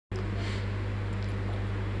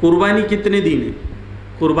कुर्बानी कितने दिन है,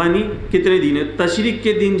 कुर्बानी कितने दिन है। तशरीक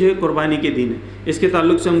के दिन जो है कुर्बानी के दिन है। इसके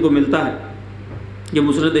ताल्लुक से हमको मिलता है, ये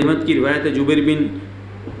मुस्नद अहमद की रिवायत है, जुबैर बिन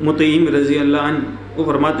मुतईम रज़ी अल्लाह अन्हु वो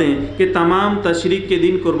फरमाते हैं कि तमाम तशरीक के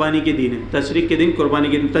दिन कुर्बानी के दिन है। तशरीक के दिन कुर्बानी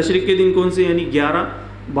के दिन, तशरीक के दिन कौन से, यानी 11,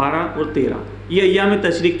 12 और 13, ये अय्याम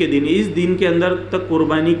तशरीक के दिन है। इस दिन के अंदर तक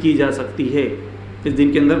कुर्बानी की जा सकती है, इस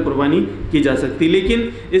दिन के अंदर कुर्बानी की जा सकती है। लेकिन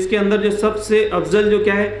इसके अंदर जो सबसे अफजल जो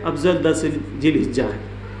क्या है, अफजल 10 जिलहिज्जा है।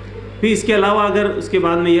 फिर इसके अलावा अगर उसके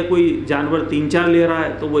बाद में यह कोई जानवर 3-4 ले रहा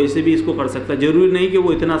है तो वो ऐसे भी इसको कर सकता है। ज़रूरी नहीं कि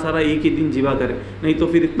वो इतना सारा एक ही दिन जिबा करे, नहीं तो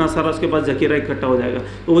फिर इतना सारा उसके पास जखीरा इकट्ठा हो जाएगा।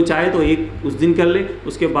 तो वो चाहे तो एक उस दिन कर ले,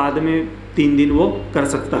 उसके बाद में 3 दिन वो कर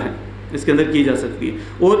सकता है, इसके अंदर की जा सकती है।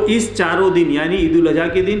 और इस चारों दिन यानी ईद उल अज़हा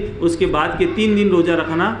के दिन, उसके बाद के 3 दिन रोज़ा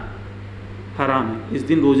रखना हराम है। इस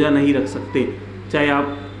दिन रोज़ा नहीं रख सकते, चाहे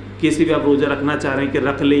आप किसी भी आप रोज़ा रखना चाह रहे हैं कि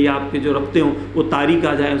रख ले, या आपके जो रखते हो वो तारीख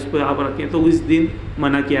आ जाए उस पर आप रखें, तो इस दिन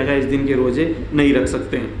मना किया गया, इस दिन के रोज़े नहीं रख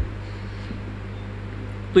सकते हैं।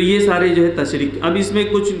 तो ये सारे जो है तशरीक। अब इसमें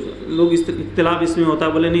कुछ लोग इख्तिलाफ इसमें होता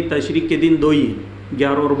है, बोले नहीं तशरीक के दिन 2 ही हैं,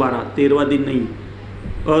 11 और 12, 13वां दिन नहीं।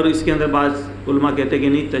 और इसके अंदर बाज़ उलमा कहते हैं कि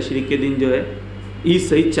नहीं तशरीक के दिन जो है ईद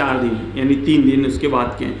सही 4 दिन यानी 3 दिन उसके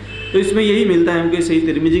बाद के हैं। तो इसमें यही मिलता है हमको, सही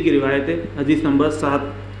तिरमिज़ी की रिवायत है, हदीस नंबर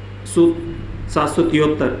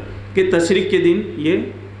 773 के तशरीक के दिन ये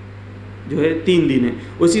जो है 3 दिन है।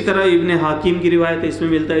 उसी तरह इब्ने हाकिम की रिवायत है, इसमें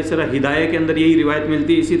मिलता है। इस तरह हिदाया के अंदर यही रिवायत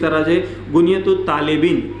मिलती है। इसी तरह जो है बुनियतुत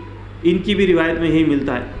तालिबीन, इनकी भी रिवायत में यही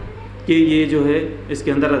मिलता है कि ये जो है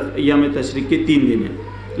इसके अंदर अय्याम तशरीक के 3 दिन है।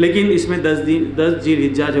 लेकिन इसमें 10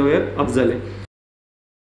 जिलहिज्जा जो है अफजल है।